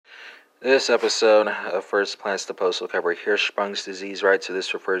This episode of First Plants to Post will cover Hirschsprung's disease, right? So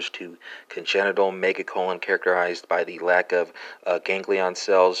this refers to congenital megacolon characterized by the lack of ganglion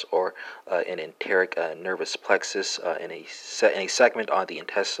cells or an enteric nervous plexus in a segment on the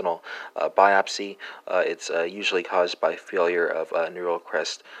intestinal biopsy. It's usually caused by failure of neural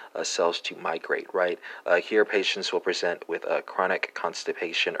crest cells to migrate, right? Here, patients will present with chronic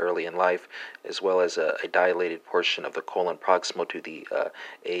constipation early in life, as well as a dilated portion of the colon proximal to the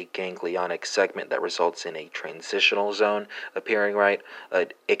aganglionic segment that results in a transitional zone appearing, right?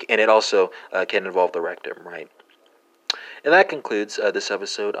 And it also can involve the rectum, right? And that concludes this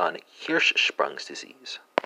episode on Hirschsprung's disease.